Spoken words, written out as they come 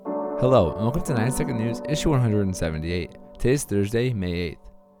Hello, and welcome to 90-Second News, issue 178. Today is Thursday, May 8th.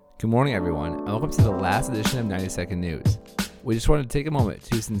 Good morning, everyone, and welcome to the last edition of 90-Second News. We just wanted to take a moment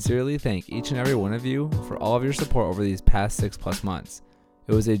to sincerely thank each and every one of you for all of your support over these past 6+ months.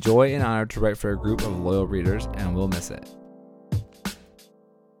 It was a joy and honor to write for a group of loyal readers, and we'll miss it.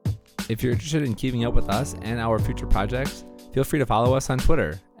 If you're interested in keeping up with us and our future projects, feel free to follow us on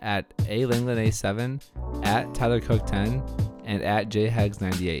Twitter at @ALanglandA7, @TylerCook10, and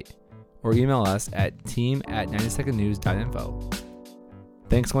 @JHegs98. Or email us at team@90secondnews.info.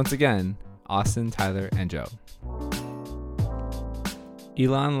 Thanks once again, Austin, Tyler, and Joe.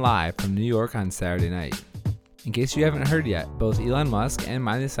 Elon live from New York on Saturday night. In case you haven't heard yet, both Elon Musk and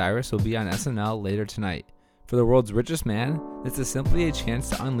Miley Cyrus will be on SNL later tonight. For the world's richest man, this is simply a chance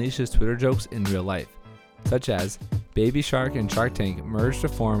to unleash his Twitter jokes in real life, such as Baby Shark and Shark Tank merge to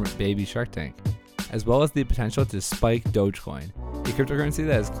form Baby Shark Tank, as well as the potential to spike Dogecoin, a cryptocurrency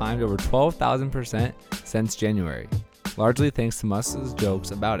that has climbed over 12,000% since January, largely thanks to Musk's jokes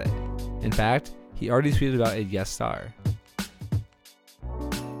about it. In fact, he already tweeted about a guest star.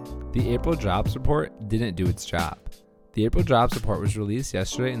 The April jobs report didn't do its job. The April jobs report was released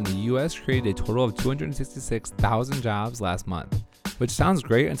yesterday, and the U.S. created a total of 266,000 jobs last month, which sounds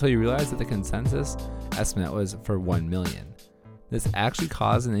great until you realize that the consensus estimate was for 1 million. This actually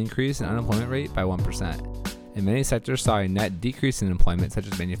caused an increase in unemployment rate by 1%, and many sectors saw a net decrease in employment, such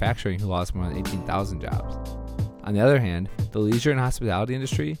as manufacturing, who lost more than 18,000 jobs. On the other hand, the leisure and hospitality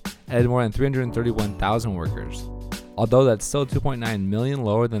industry added more than 331,000 workers, although that's still 2.9 million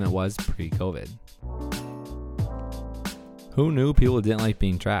lower than it was pre-COVID. Who knew people didn't like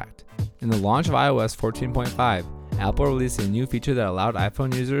being tracked? In the launch of iOS 14.5, Apple released a new feature that allowed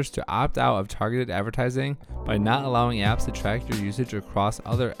iPhone users to opt out of targeted advertising by not allowing apps to track your usage across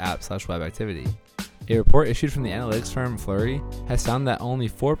other app/web activity. A report issued from the analytics firm Flurry has found that only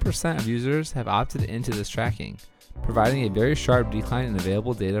 4% of users have opted into this tracking, providing a very sharp decline in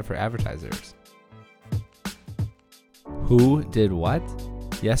available data for advertisers. Who did what?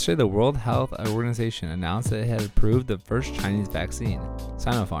 Yesterday, the World Health Organization announced that it had approved the first Chinese vaccine,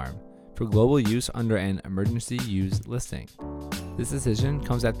 Sinopharm, for global use under an emergency use listing. This decision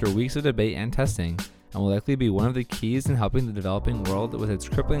comes after weeks of debate and testing, and will likely be one of the keys in helping the developing world with its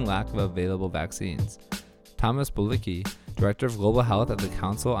crippling lack of available vaccines. Thomas Bulicki, Director of Global Health at the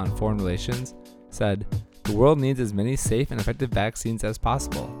Council on Foreign Relations, said, "The world needs as many safe and effective vaccines as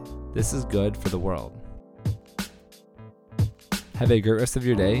possible. This is good for the world." Have a great rest of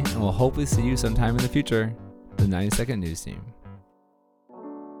your day, and we'll hopefully see you sometime in the future. The 90-Second News Team.